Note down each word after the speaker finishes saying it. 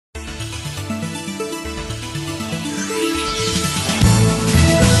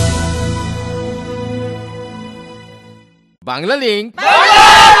Bangla link.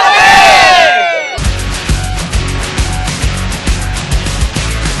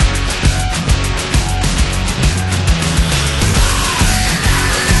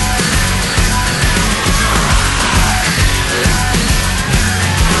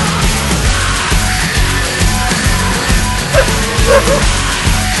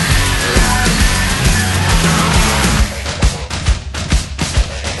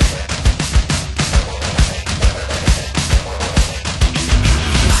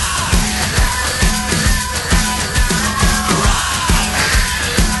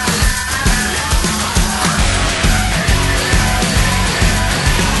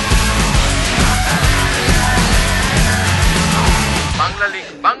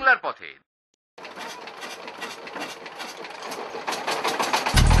 বাংলার পথে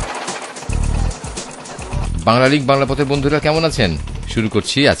Bangla link Bangla পথের বন্ধুরা কেমন আছেন? শুরু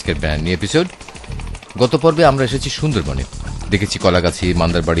করছি আজকের ব্র্যান্ড নিউ এপিসোড। গত পর্বে আমরা এসেছি সুন্দরবনে, দেখেছি কলাগাছি,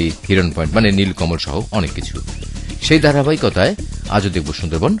 মান্দারবাড়ি, হিরন পয়েন্ট মানে নীলকমল সহ অনেক কিছু। সেই ধারাবাহিকতায় আজও দেখব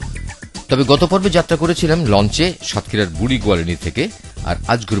সুন্দরবন। তবে গত পর্বে যাত্রা করেছিলাম লঞ্চে সাতক্ষীরার বুড়ি গোয়ালিনী থেকে, আর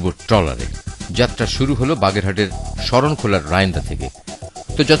আজ ঘুরব ট্রলারে। যাত্রা শুরু হলো বাগেরহাটের শরণখোলার রায়ন্দা থেকে।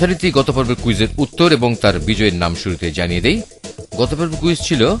 তো যথারীতি গত পর্বের কুইজের উত্তর এবং তার বিজয়ের নাম শুরুতে জানিয়ে দেই। গত পর্বের কুইজ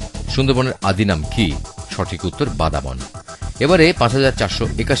ছিল সুন্দরবনের আদি নাম কি? সঠিক উত্তর বাদাবন। এবারে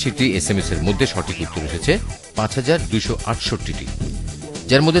 ৫,৪৮১টি SMS এর মধ্যে সঠিক উত্তর এসেছে ৫,২৬৮টি,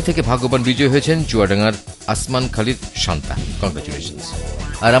 যার মধ্যে থেকে ভাগ্যবান বিজয়ী হয়েছেন চুয়াডাঙ্গার আসমান খালিদ শান্তা। কংগ্রাচুলেশনস।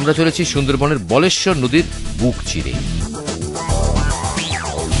 আর আমরা চলেছি সুন্দরবনের বলেশ্বর নদীর বুক চিরে।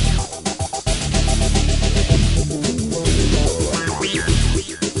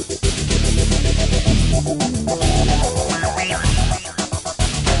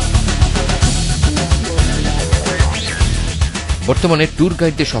 বর্তমানে ট্যুর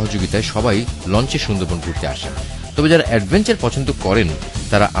গাইডদের সহযোগিতায় সবাই লঞ্চে সুন্দরবন ঘুরতে আসেন। তবে যারা অ্যাডভেঞ্চার পছন্দ করেন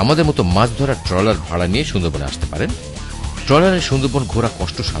তারা আমাদের মতো মাছ ধরা ট্রলার ভাড়া নিয়ে সুন্দরবনে আসতে পারেন। ট্রলারে সুন্দরবন ঘোরা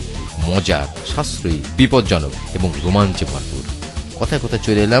কষ্টসাধ্য, মজার, সাশ্রয়ী, বিপজ্জনক এবং রোমাঞ্চে ভরপুর। কথায় কথায়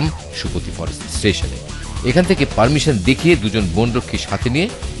চলে এলাম সুপতি ফরেস্ট স্টেশনে। এখান থেকে পারমিশন দেখিয়ে দুজন বনরক্ষীর সাথে নিয়ে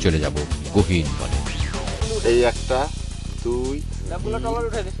চলে যাব গহীন বনে। এই একটা, দুই,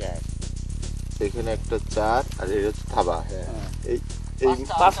 এখানে একটা, চার, আর এই হচ্ছে থাবা। এই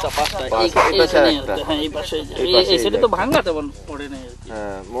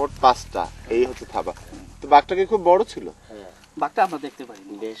মোট 5টা। এই হচ্ছে থাবা। তো বাঘটা কি খুব বড় ছিল? বাঘটা আমরা দেখতে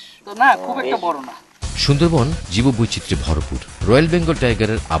পাইনি, বেশ তো না, খুব একটা বড় না। সুন্দরবন জীববৈচিত্র্যে ভরপুর। রয়্যাল বেঙ্গল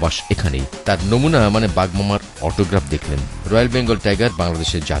টাইগারের আবাস এখানেই। তার নমুনা মানে বাঘমামার অটোগ্রাফ দেখলেন। রয়্যাল বেঙ্গল টাইগার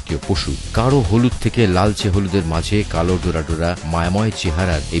বাংলাদেশের জাতীয় পশু। গাঢ় হলুদ থেকে লালচে হলুদের মাঝে কালো ডোরা ডোরা মায়াময়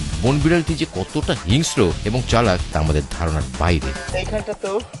চেহারার এই বন বিড়ালটি যে কতটা হিংস্র এবং চালাক তা আমাদের ধারণার বাইরে। এইখানটা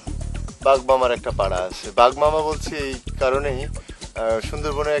তো বাঘমামার একটা পাড়া আছে। বাঘমামা বলছি এই কারণেই,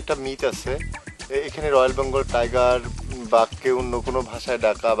 সুন্দরবনের একটা মিথ আছে, এখানে রয়্যাল বেঙ্গল টাইগার বাঘকে অন্য কোনো ভাষায়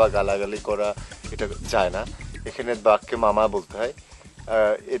ডাকা বা গালাগালি করা এটা যায় না। এখানে বাঘকে মামা বলতে হয়।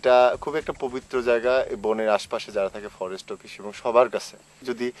 এটা খুব একটা পবিত্র জায়গা। বনের আশপাশে যারা থাকে, ফরেস্ট অফিস এবং সবার কাছে,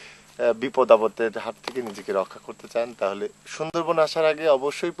 যদি বিপদ আপদের হাত থেকে নিজেকে রক্ষা করতে চান তাহলে সুন্দরবন আসার আগে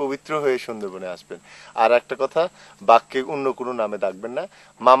অবশ্যই পবিত্র হয়ে সুন্দরবনে আসবেন। আর একটা কথা, বাঘকে অন্য কোনো নামে ডাকবেন না,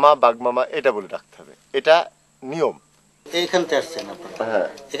 মামা, বাঘ মামা এটা বলে ডাকতে হবে, এটা নিয়ম। এইখান থেকে আসছেন আপনারা? হ্যাঁ,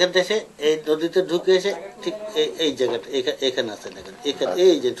 এখান থেকে এই নদীতে ঢুকে এসে ঠিক এই জায়গাটা এখানে আছেন। এখানে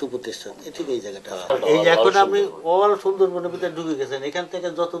এই যে সুপতি স্টেশন, ঠিক এই জায়গাটা। এই এখন আপনি অল সুন্দরবনের ভিতরে ঢুকে গেছেন। এখান থেকে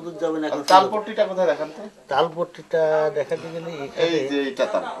যত দূর যাবেন এখন। তালপট্টিটা কোথায় দেখান তো? তালপট্টিটা দেখাতে গেলে এই যে এইটা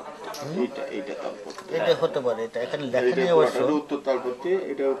তালপট্টি, এইটা তালপট্টি, এটা হতে পারে। এটা এখানে লেখা নেই অবশ্য। উত্তর তালপট্টি,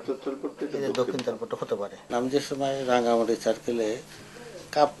 এটা উত্তর তালপট্টি, এটা দক্ষিণ তালপট্টি হতে পারে। আমি যে সময় রাঙ্গামাটি সার্কেলে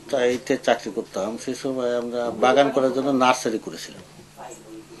কাপ্তাইতে চাকরি করতাম, সেই সময় আমরা বাগান করার জন্য নার্সারি করেছিলাম।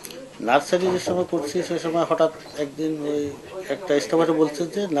 নার্সারি যে সময় করছি সে সময় হঠাৎ একদিন ওই একটা স্টাফারে বলছে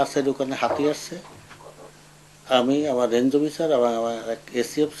যে নার্সারি ওখানে হাতি আসছে। আমি, আমার রেঞ্জ অফিসার এবং আমার এক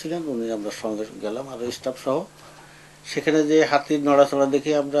এসিএফ ছিলেন, উনি আমরা সঙ্গে গেলাম আর স্টাফ সহ। সেখানে যে হাতির নড়াচড়া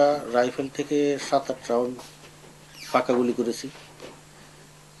দেখে আমরা রাইফেল থেকে 7-8 রাউন্ড পাকা গুলি করেছি।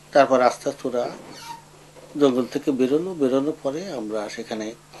 তারপর আস্তে আস্তে ওরা জঙ্গল থেকে বেরোনোর পরে আমরা সেখানে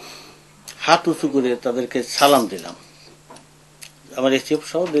হাত উঁচু করে তাদেরকে সালাম দিলাম। আমার এসিএফ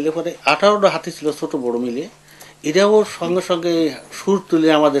সহ দিলে পরে 18টা হাতি ছিল ছোট বড় মিলে। এরাও সঙ্গে সঙ্গে সুর তুলে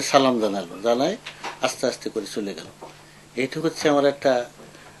আমাদের সালাম জানায় আস্তে আস্তে করে চলে গেল। এইটা হচ্ছে আমার একটা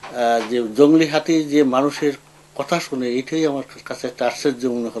যে জঙ্গলি হাতি যে মানুষের কথা শুনে, এটাই আমার কাছে একটা আশ্চর্য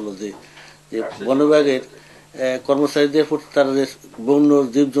মনে হলো যে বনবিভাগের কর্মচারীদের প্রতি তারা যে বন্য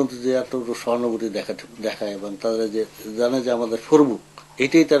জীবজন্তু যে এত সহানুভূতি দেখায় এবং তারা যে জানে যে আমাদের ফরবুক,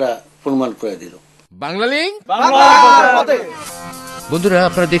 এটাই তারা প্রমাণ করে দিল। বাংলা লিঙ্ক বন্ধুরা,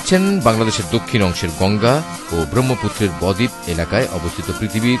 আপনারা দেখছেন বাংলাদেশের দক্ষিণ অংশের গঙ্গা ও ব্রহ্মপুত্রের বদ্বীপ এলাকায় অবস্থিত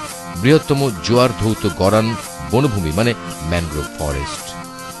পৃথিবীর বৃহত্তম জোয়ার ধৌত গড়ান বনভূমি মানে ম্যানগ্রোভ ফরেস্ট।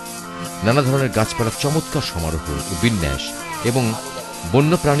 নানা ধরনের গাছপালার চমৎকার সমারোহ ও বিন্যাস এবং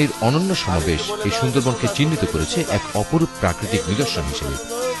বন্যপ্রাণীর অনন্য সমাবেশ এই সুন্দরবনকে চিহ্নিত করেছে এক অপরূপ প্রাকৃতিক নিদর্শন হিসেবে।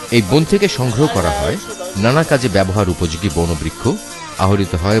 এই বন থেকে সংগ্রহ করা হয় নানা কাজে ব্যবহার উপযোগী বনবৃক্ষ,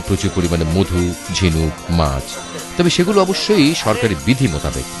 আহরিত হয় প্রচুর পরিমাণে মধু, ঝিনুক, মাছ। তবে সেগুলো অবশ্যই সরকারি বিধি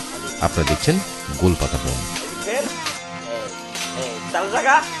মোতাবেক। আপনারা দেখছেন গোলপাতা বন।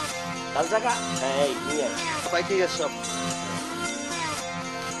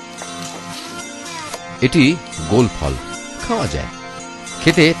 এটি গোল ফল, খাওয়া যায়,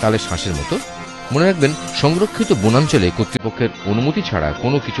 খেতে তালের শ্বাসের মতো। মনে রাখবেন, সংরক্ষিত বনাঞ্চলে কর্তৃপক্ষের অনুমতি ছাড়া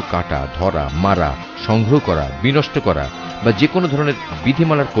কোনো কিছু কাটা, ধরা, মারা, সংগ্রহ করা, বিনষ্ট করা বা যে কোনো ধরনের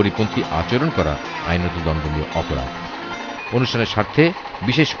বিধিমালার পরিপন্থী আচরণ করা আইনত দণ্ডনীয় অপরাধ। অনুষ্ঠানের স্বার্থে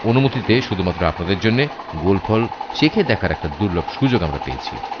বিশেষ অনুমতিতে শুধুমাত্র আপনাদের জন্য গোলফল চেখে দেখার একটা দুর্লভ সুযোগ আমরা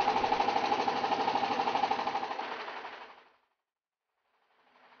পেয়েছি।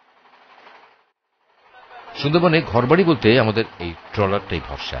 সুন্দরবনে ঘরবাড়ি বলতে আমাদের এই ট্রলারটাই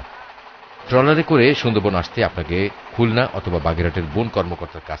ভরসা। ট্রলারে করে সুন্দরবন আসতে আপনাকে খুলনা অথবা বাগেরহাটের বন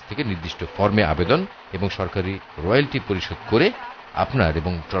কর্মকর্তার কাছ থেকে নির্দিষ্ট ফর্মে আবেদন এবং সরকারি রয়্যালটি পরিশোধ করে আপনার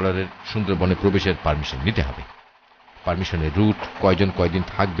এবং ট্রলারের সুন্দরবনে প্রবেশের পারমিশন নিতে হবে। পারমিশনের রুট, কয়জন কয়দিন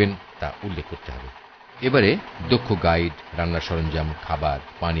থাকবেন তা উল্লেখ করতে হবে। এবারে দক্ষ গাইড, রান্নার সরঞ্জাম, খাবার,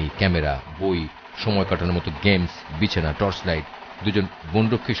 পানি, ক্যামেরা, বই, সময় কাটানোর মতো গেমস, বিছানা, টর্চ লাইট, দুজন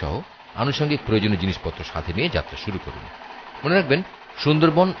বনরক্ষী সহ আনুষঙ্গিক প্রয়োজনীয় জিনিসপত্র সাথে নিয়ে যাত্রা শুরু করুন। মনে রাখবেন,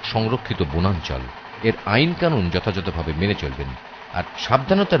 সুন্দরবন সংরক্ষিত বনাঞ্চল, এর আইন কানুন যথাযথভাবে মেনে চলবেন আর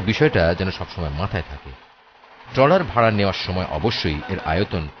সাবধানতার বিষয়টা যেন সবসময় মাথায় থাকে। ট্রলার ভাড়া নেওয়ার সময় অবশ্যই এর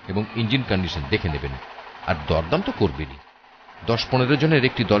আয়তন এবং ইঞ্জিন কন্ডিশন দেখে নেবেন, আর দরদাম তো করবেনই। 10-15 জনের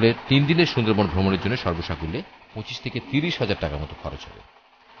একটি দলের 3 দিনের সুন্দরবন ভ্রমণের জন্য সর্বসাকুল্যে 25 থেকে 30 হাজার টাকা মতো খরচ হবে।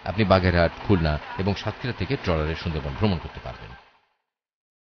 আপনি বাগেরহাট, খুলনা এবং সাতক্ষীরা থেকে ট্রলারে সুন্দরবন ভ্রমণ করতে পারবেন।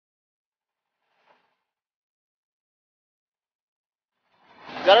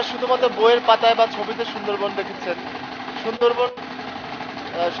 যারা শুধুমাত্র বইয়ের পাতায় বা ছবিতে সুন্দরবন দেখেছেন, সুন্দরবন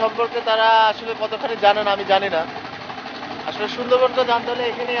সম্পর্কে তারা আসলে কতখানি জানেন আমি জানি না। আসলে সুন্দরবনটা জানতে হলে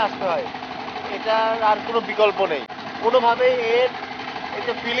এখানেই আসতে হয়, এটার আর কোনো বিকল্প নেই। কোনোভাবেই এর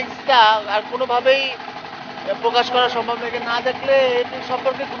যে ফিলিংসটা আর কোনোভাবেই প্রকাশ করা সম্ভব নয়। না দেখলে এটি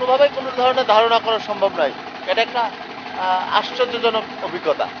সম্পর্কে কোনোভাবেই কোনো ধরনের ধারণা করা সম্ভব নয়। এটা একটা আশ্চর্যজনক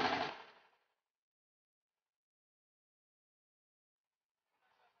অভিজ্ঞতা।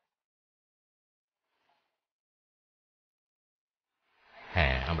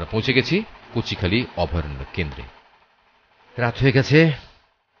 হ্যাঁ, আমরা পৌঁছে গেছি কচিখালী অভয়ারণ্য কেন্দ্রে। রাত হয়ে গেছে,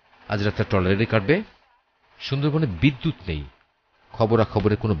 আজ রাতটা ট্রলারে কাটবে। সুন্দরবনে বিদ্যুৎ নেই,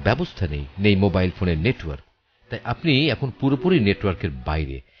 খবরাখবরের কোনো ব্যবস্থা নেই, নেই মোবাইল ফোনের নেটওয়ার্ক। তাই আপনি এখন পুরোপুরি নেটওয়ার্কের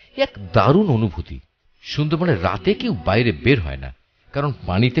বাইরে। এক দারুণ অনুভূতি। সুন্দরবনে রাতে কেউ বাইরে বের হয় না, কারণ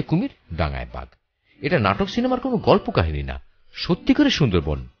পানিতে কুমির, ডাঙায় বাঘ। এটা নাটক সিনেমার কোনো গল্প কাহিনী না, সত্যিকারের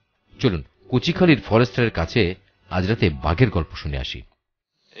সুন্দরবন। চলুন কচিখালীর ফরেস্টারের কাছে আজ রাতে বাঘের গল্প শুনে আসি।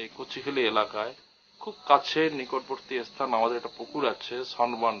 এই কচিখালী এলাকায় খুব কাছে নিকটবর্তী স্থান আমাদের একটা পুকুর আছে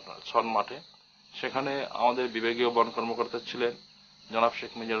সন মাঠে। সেখানে আমাদের বিভাগীয় বন কর্মকর্তা ছিলেন জনাব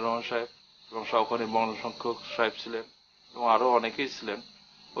শেখ মিজানুর রহমান সাহেব এবং সহকারী বন সংরক্ষক সাহেব ছিলেন এবং আরো অনেকেই ছিলেন।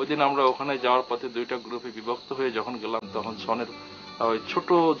 ওই দিন আমরা ওখানে যাওয়ার পথে দুইটা গ্রুপে বিভক্ত হয়ে যখন গেলাম, তখন সনের ওই ছোট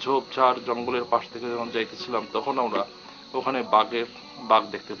ঝোপঝাড় জঙ্গলের পাশ থেকে যখন যাইতেছিলাম, তখন আমরা ওখানে বাঘ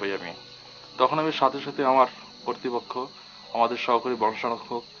দেখতে পাই। তখন আমি সাথে সাথে আমার কর্তৃপক্ষ, আমাদের সহকারী বন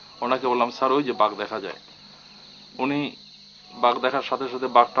সংরক্ষক, ওনাকে বললাম, স্যার ওই যে বাঘ দেখা যায়। উনি বাঘ দেখার সাথে সাথে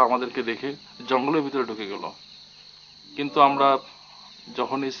বাঘটা আমাদেরকে দেখে জঙ্গলের ভিতরে ঢুকে গেল। কিন্তু আমরা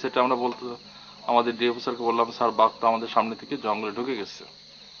যখনই সেটা আমরা বলতে আমাদের ডি অফিসারকে বললাম, স্যার বাঘ তো আমাদের সামনে থেকে জঙ্গলে ঢুকে গেছে।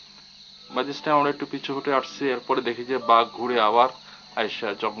 বাই দিস টাইম আমরা একটু পিছু হটে আসছি, এরপরে দেখি যে বাঘ ঘুরে আবার আইসা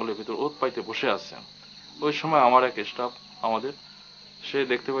জঙ্গলের ভিতর ওত পাইতে বসে আছে। ওই সময় আমার এক স্টাফ আমাদের, সে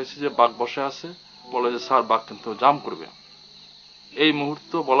দেখতে পাইছে যে বাঘ বসে আছে, বলে যে স্যার বাঘ কিন্তু জাম করবে। এই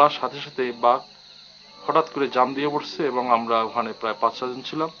মুহূর্ত বলার সাথে সাথে বাঘ হঠাৎ করে জাম দিয়ে পড়ছে এবং আমরা ওখানে প্রায় 5-6 জন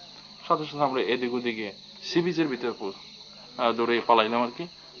ছিলাম। সাথে সাথে আমরা এদিক ওদিকে সি বিচের ভিতরে দৌড়ে পালাইলাম আর কি।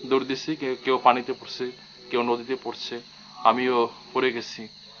 দৌড় দিচ্ছি, কেউ পানিতে পড়ছে, কেউ নদীতে পড়ছে, আমিও পড়ে গেছি।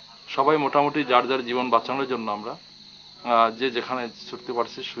 সবাই মোটামুটি যার যার জীবন বাঁচানোর জন্য আমরা যে যেখানে ছুটতে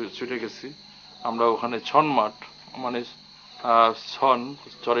পারছি ছুটে গেছি। আমরা ওখানে ছন মাঠ মানে ছন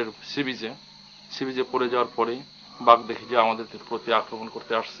চরের সি বিচে পড়ে যাওয়ার পরেই বাঘ দেখি যে আমাদের প্রতি আক্রমণ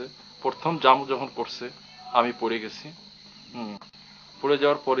করতে আসছে। প্রথম জাম যখন পড়ছে আমি পড়ে গেছি। পড়ে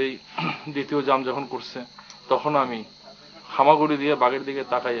যাওয়ার পরেই দ্বিতীয় জাম যখন করছে তখন আমি হামাগুড়ি দিয়ে বাঘের দিকে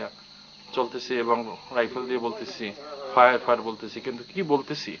তাকাইয়া চলতেছি এবং রাইফেল দিয়ে বলতেছি ফায়ার ফায়ার বলতেছি, কিন্তু কি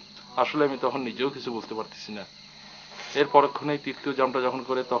বলতেছি আসলে আমি তখন নিজেও কিছু বলতে পারতেছি না। এর পরক্ষণেই তৃতীয় জামটা যখন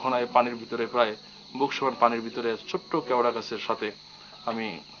করে তখন আমি পানির ভিতরে প্রায় বুক সমান পানির ভিতরে ছোট্ট কেওড়া গাছের সাথে আমি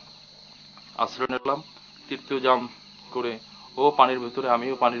আশ্রয় নিলাম। তৃতীয় জাম করে ও পানির ভিতরে,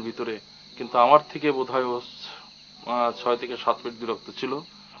 আমিও পানির ভিতরে, কিন্তু আমার থেকে বোধহয় ও 6 থেকে 7 ফিট দূরত্ব ছিল।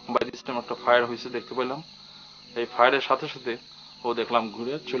 বাই দিস টাইম একটা ফায়ার হয়েছে দেখতে পেলাম। এই ফায়ারের সাথে সাথে ও দেখলাম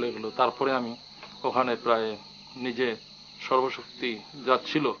ঘুরে চলে গেল। তারপরে আমি ওখানে প্রায় নিজে সর্বশক্তি যা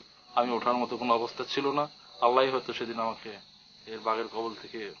ছিল, আমি ওঠার মতো কোনো অবস্থা ছিল না। আল্লাহ হয়তো সেদিন আমাকে এর বাঘের কবল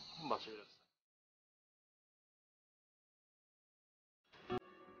থেকে বাঁচিয়ে রাখছে।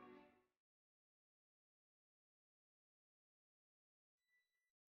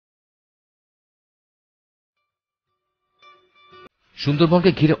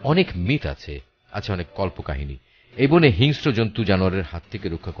 সুন্দরবনকে ঘিরে অনেক মিথ আছে, অনেক কল্পকাহিনী। এই বনে হিংস্র জন্তু জানোয়ারের হাত থেকে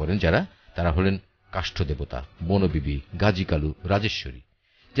রক্ষা করেন যারা, তারা হলেন কাষ্ঠ দেবতা, বনবিবি, গাজী কালু, রাজেশ্বরী।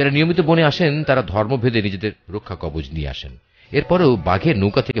 যারা নিয়মিত বনে আসেন তারা ধর্মভেদে নিজেদের রক্ষা কবচ নিয়ে আসেন। এরপরেও বাঘের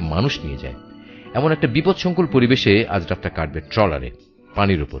নৌকা থেকে মানুষ নিয়ে যায়। এমন একটা বিপদসংকুল পরিবেশে আজ রাতটা কাটবে ট্রলারে,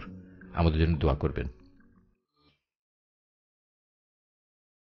 পানির উপর। আমাদের জন্য দোয়া করবেন।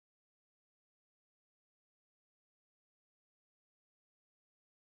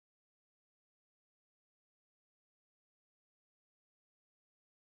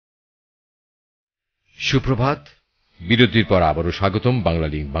 সুপ্রভাত। বিরতির পর আবারও স্বাগতম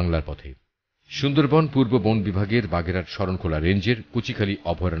বাংলালিংক বাংলার পথে। সুন্দরবন পূর্ব বন বিভাগের বাগেরহাট শরণখোলা রেঞ্জের কুচিখালী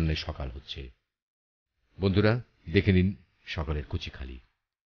অভয়ারণ্যে সকাল হচ্ছে। বন্ধুরা, দেখে নিন সকালের কুচিখালী।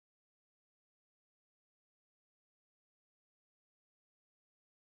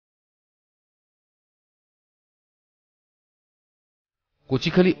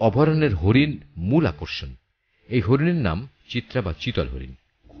 কুচিখালী অভয়ারণ্যের হরিণ মূল আকর্ষণ। এই হরিণের নাম চিত্রা বা চিতল হরিণ।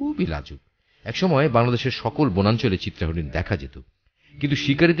 খুবই লাজুক। একসময় বাংলাদেশের সকল বনাঞ্চলে চিত্রা হরিণ দেখা যেত, কিন্তু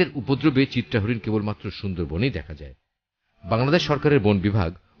শিকারীদের উপদ্রবে চিত্রা হরিণ কেবলমাত্র সুন্দরবনেই দেখা যায়। বাংলাদেশ সরকারের বন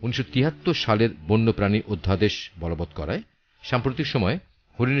বিভাগ 1973 সালের বন্যপ্রাণী অধ্যাদেশ বলবৎ করায় সাম্প্রতিক সময়ে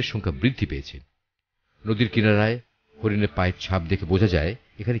হরিণের সংখ্যা বৃদ্ধি পেয়েছে। নদীর কিনারায় হরিণের পায়ের ছাপ দেখে বোঝা যায়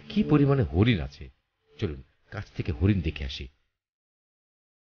এখানে কি পরিমাণে হরিণ আছে। চলুন কাছ থেকে হরিণ দেখে আসি।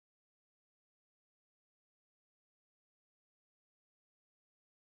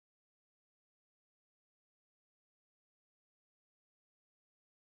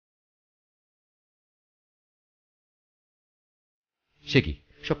 সে কি,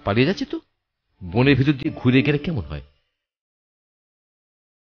 সব পালিয়ে যাচ্ছে তো? বনের ভিতর দিয়ে ঘুরে গেলে কেমন হয়?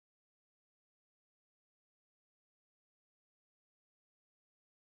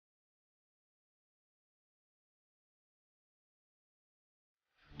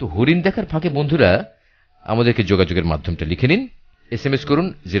 তো হরিণ দেখার ফাঁকে বন্ধুরা আমাদেরকে যোগাযোগের মাধ্যমটা লিখে নিন। SMS করুন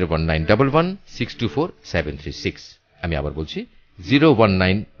 01911624736। আমি আবার বলছি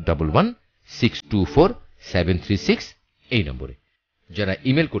 01911624736 এই নম্বরে। যারা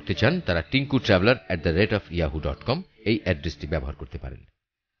ইমেল করতে চান তারা tinkutraveler@yahoo.com এই অ্যাড্রেসটি ব্যবহার করতে পারেন।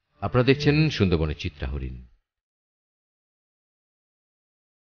 আপনারা দেখছেন সুন্দরবনের চিত্রা হরিণ।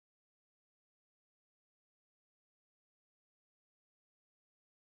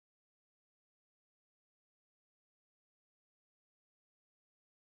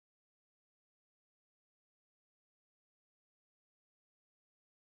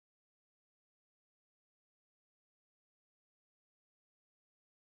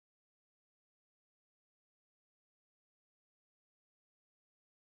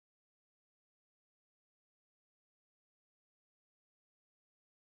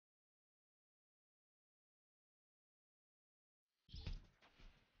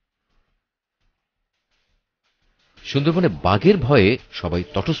 সুন্দরবনে বাঘের ভয়ে সবাই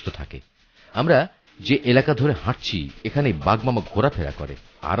তটস্থ থাকে। আমরা যে এলাকা ধরে হাঁটছি এখানে বাঘমামা ঘোরাফেরা করে,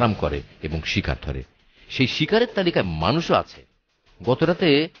 আরাম করে এবং শিকার ধরে। সেই শিকারের তালিকায় মানুষও আছে। গতরাতে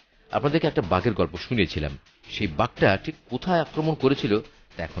আপনাদেরকে একটা বাঘের গল্প শুনিয়েছিলাম। সেই বাঘটা ঠিক কোথায় আক্রমণ করেছিল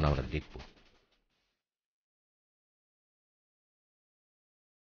তা এখন আমরা দেখব।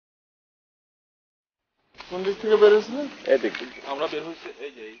 কোন দিক থেকে বের হয়েছিলেন? এই দেখুন, আমরা বের হয়েছি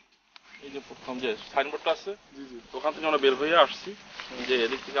এই যে প্রথম যে সাইনবোর্ডটা আছে, ওখান থেকে আমরা বের হয়ে আসছি যে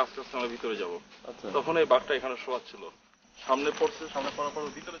এদিক থেকে আস্তে আস্তে আমরা ভিতরে যাব। তখন এই বাঘটা এখানে শোয়া ছিল, সামনে পড়ছে, সামনে পড়ার পর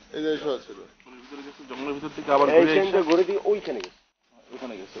ভিতরে এই যে শোয়া ছিল, ভিতরে গেছে, জঙ্গলের ভিতর থেকে আবার ঘুরে দিয়ে ওইখানে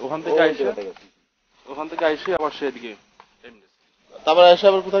গেছে, ওখান থেকে আইসে আবার সেদিকে আবার এসে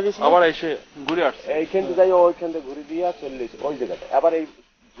আবার কোথায় গেছে, আবার এসে ঘুরে আসছে এইখান থেকে যাই, ওইখান থেকে ঘুরে দিয়ে চলে ওই জায়গাটা, আবার এই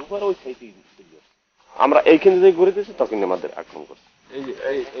জুপার ওই সাইডে আমরা এইখান থেকে ঘুরে দিয়েছি, তখন আমাদের আক্রমণ করছে। এই যে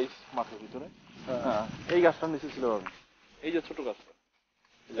এই মাঠের ভিতরে, হ্যাঁ এই গাছটার নিচে ছিল, এই যে ছোট গাছটা,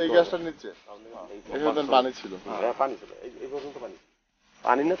 এই গাছটার নিচে পানি ছিল। হ্যাঁ পানি ছিল, এই পর্যন্ত পানি।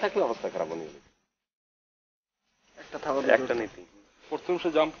 পানি না থাকলে অবস্থা খারাপ হয়ে যাবে। একটা নীতি, প্রথম সে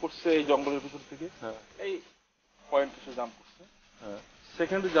জাম্প করছে এই জঙ্গলের ভিতর থেকে, এই পয়েন্টে সে জাম্প করছে।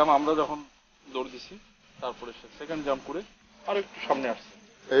 সেকেন্ড জাম্প আমরা যখন দৌড় দিছি, তারপরে সে সেকেন্ড জাম্প করে আর একটু সামনে আসছে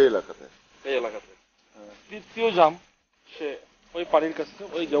এই এলাকাতে। তৃতীয় জাম্প সে ওই পানির কাছে,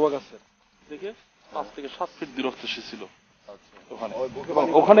 ওই জবা গাছের থেকে 5 থেকে 7 ফিট দূরত্বে সে ছিল ওখানে। এবং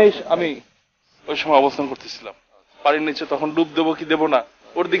ওখানেই আমি ওই সময় অবস্থান করতেছিলাম। পানির নিচে তখন ডুব দেবো কি দেবো না,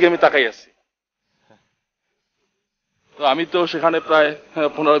 ওর দিকে আমি তাকাই আছি। তো আমি তো সেখানে প্রায়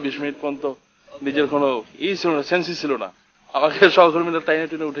 15-20 মিনিট পর্যন্ত নিজের কোনো ছিল না, সেন্সই ছিল না। আমাকে সহকর্মীরা টাইনে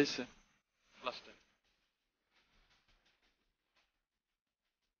টেনে উঠেছে লাস্টে।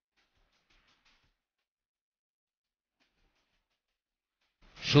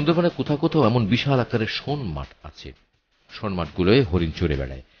 সুন্দরবনে কোথাও কোথাও এমন বিশাল আকারের শোন মাঠ আছে। শোন মাঠগুলোয় হরিণ চড়ে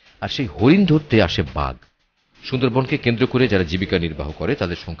বেড়ায়, আর সেই হরিণ ধরতে আসে বাঘ। সুন্দরবনকে কেন্দ্র করে যারা জীবিকা নির্বাহ করে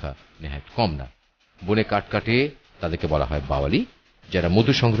তাদের সংখ্যা নেহাত কম না। বনে কাঠ কাটে তাদেরকে বলা হয় বাওয়ালি, যারা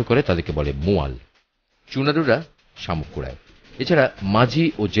মধু সংগ্রহ করে তাদেরকে বলে মোয়াল। চুনারুরা শামুক কুড়ায়। এছাড়া মাঝি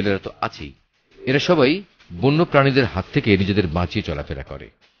ও জেলেরা তো আছেই। এরা সবাই বন্য প্রাণীদের হাত থেকে নিজেদের বাঁচিয়ে চলাফেরা করে।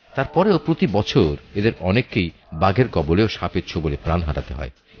 তারপরেও প্রতি বছর এদের অনেককেই বাঘের কবলে ও সাপের ছোবলে প্রাণ হারাতে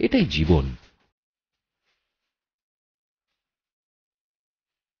হয়। এটাই জীবন।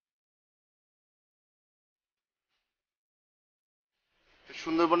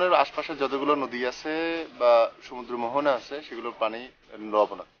 সুন্দরবনের আশপাশে যতগুলো নদী আছে বা সমুদ্র মোহনা আছে, সেগুলোর পানি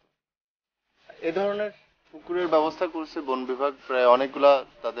লবণাক্ত। এ ধরনের পুকুরের ব্যবস্থা করছে বন বিভাগ, প্রায় অনেকগুলা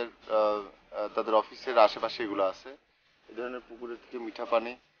তাদের অফিসের আশেপাশে এগুলো আছে। এ ধরনের পুকুরের থেকে মিঠা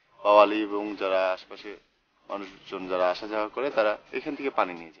পানি বাওয়ালি এবং যারা আশপাশে মানুষজন যারা আসা যাওয়া করে তারা এখান থেকে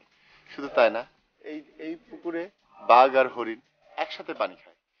পানি নিয়ে যায়। শুধু তাই না, এই পুকুরে বাঘ আর হরিণ একসাথে পানি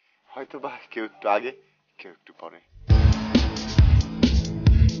খায়, হয়তো বা কেউ একটু আগে কেউ একটু পরে।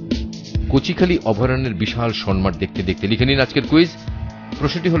 কচিখালী অভয়ারণ্যের বিশাল শোনমাঠ দেখতে দেখতে লিখে নিন আজকের কুইজ।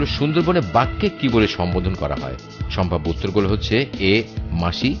 প্রশ্নটি হল, সুন্দরবনে বাঘকে কি বলে সম্বোধন করা হয়? সম্ভাব্য উত্তরগুলো হচ্ছে এ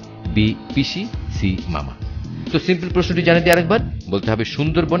মাসি, বি পিসি, সি মামা। তো সিম্পল প্রশ্নটি জানিয়ে দিই আরেকবার, বলতে হবে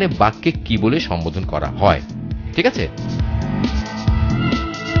সুন্দরবনে বাঘকে কি বলে সম্বোধন করা হয়। ঠিক আছে?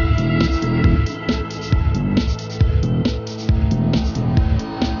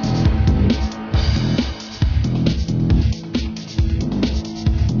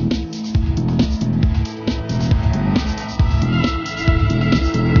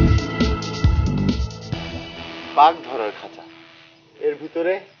 বাঘ ধরার খাঁচা, এর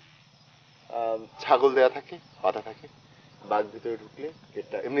ভিতরে ছাগল দেয়া থাকে, বাঁধা থাকে। বাঘ ভিতরে ঢুকলে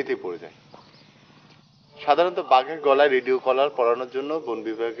গেটটা এমনিতেই পড়ে যায়। সাধারণত বাঘের গলায় রেডিও কলার পরানোর জন্য বন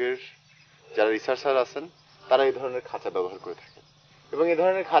বিভাগের যারা রিসার্চার আছেন তারা এই ধরনের খাঁচা ব্যবহার করে থাকেন, এবং এই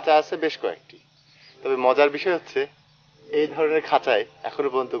ধরনের খাঁচা আছে বেশ কয়েকটি। তবে মজার বিষয় হচ্ছে, এই ধরনের খাঁচায় এখনো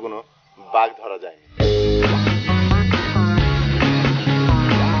পর্যন্ত কোনো বাঘ ধরা যায়নি।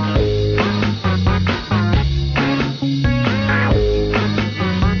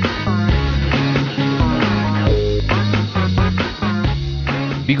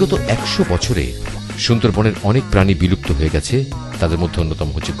 বিগত 100 বছরে সুন্দরবনের অনেক প্রাণী বিলুপ্ত হয়ে গেছে। তাদের মধ্যে অন্যতম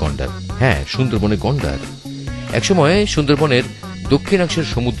হচ্ছে গন্ডার। হ্যাঁ, সুন্দরবনে গন্ডার। একসময় সুন্দরবনের দক্ষিণাংশের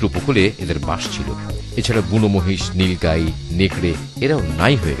সমুদ্র উপকূলে এদের বাস ছিল। এছাড়া বুনো মহিষ, নীলগাই, নেকড়ে এরাও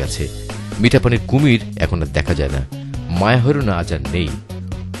নাই হয়ে গেছে। মিঠাপানির কুমির এখন আর দেখা যায় না। মায়া হরিণ আজ আর নেই।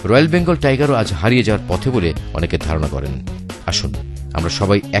 রয়্যাল বেঙ্গল টাইগারও আজ হারিয়ে যাওয়ার পথে বলে অনেকে ধারণা করেন। আসুন আমরা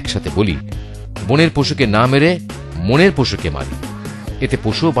সবাই একসাথে বলি, বনের পশুকে না মেরে মনের পশুকে মারি। এতে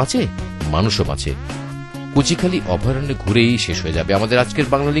পশুও বাঁচে, মানুষও বাঁচে। কচিখালী অভয়ারণ্যে ঘুরেই শেষ হয়ে যাবে আমাদের আজকের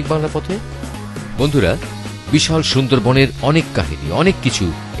বাংলা লিঙ্ক বাংলা পথে। বন্ধুরা, বিশাল সুন্দরবনের অনেক কাহিনী, অনেক কিছু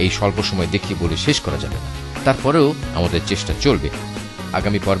এই স্বল্প সময় দেখিয়ে বলে শেষ করা যাবে না। তারপরেও আমাদের চেষ্টা চলবে।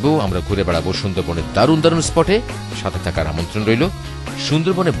 আগামী পর্বেও আমরা ঘুরে বেড়াবো সুন্দরবনের দারুণ দারুণ স্পটে। সাথে থাকার আমন্ত্রণ রইল।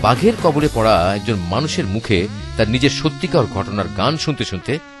 সুন্দরবনে বাঘের কবলে পড়া একজন মানুষের মুখে তার নিজের সত্যিকার ঘটনার গান শুনতে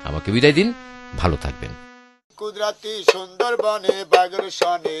শুনতে আমাকে বিদায় দিন। ভালো থাকবেন। কুদরাতি সুন্দরবনে বাঘের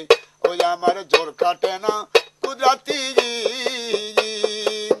সনে ওই আমার জোর কাটে না। কুদরাতি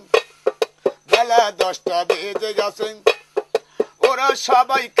বেলা 10টা বেজে গেছে, ওরা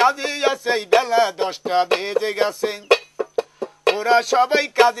সবাই কাজে আছে। বেলা 10টা বেজে গেছে, ওরা সবাই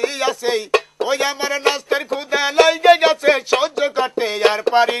কাজে আছে। ওই আমার নাস্তার ক্ষুধা লাগে গেছে, সহ্য করতে আর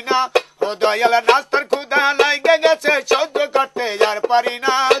পারি না। ও দয়াল, নাস্তার ক্ষুধা লাগে গেছে, সহ্য করতে আর পারি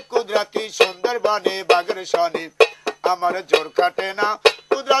না। কুদরাতি সুন্দরবনে বাঘের সনে আমার জোর কাটে না।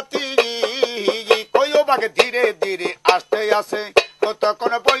 কুদরাতি কইও বাঘ ধীরে ধীরে আসতে আসে, ও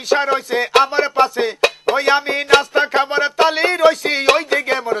তখন পয়সা রয়েছে আমার পাশে ওই আমি নাস্তা খাবার তালি রয়েছি ওই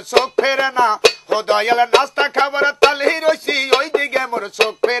দিকে মোর চোখ ফেরে না ও দয়াল নাস্তা খাবার তালি রয়েছি ওই দিকে মোর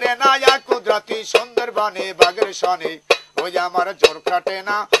চোখ ফেরে না কুদরতি সুন্দরবনে বাগের সনে ওই আমার জোর কাটে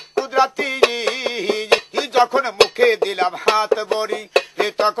না কুদরতি যখন মুখে দিলাম হাত বড়ি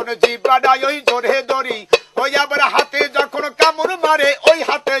তখন জিব্বাটা ওই জোরে দড়ি ওই আবার হাতে যখন কামড় মারে ওই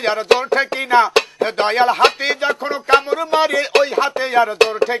হাতে আর জোর ঠেকি না দয়াল হাতে যখন কামড় মারে ওই হাতে আর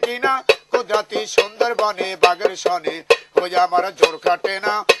জোর ঠেকি না কুদরতি সুন্দরবনে বাগের সনে ওই আমার জোর কাটে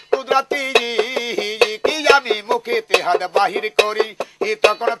না কুদরতি কি আমি মুখেতে হাত বাহির করি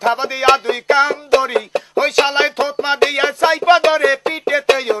তখন থাবা দিয়া দুই কান ধরি ওই শালায় থোতমা দিয়া সাইপা ধরে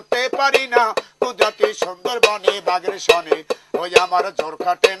পিঠেতে উঠতে পারি না কুদরতি সুন্দরবনে বাগের সনে ওই আমার জোর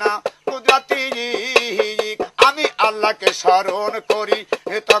কাটে না কুদরতি আমি আল্লাহকে স্মরণ করি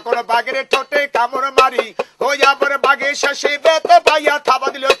তখন বাঘের ঠোঁটে কামড় মারি ওই আবার বাঘের শেষে বেতে পাইয়া থাবা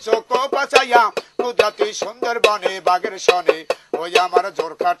দিল চোখ বাঁচাইয়া কুদরতি সুন্দরবনে বাঘের সনে ওই আমার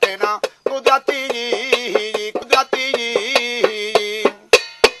জোর কাটে না কুদরতি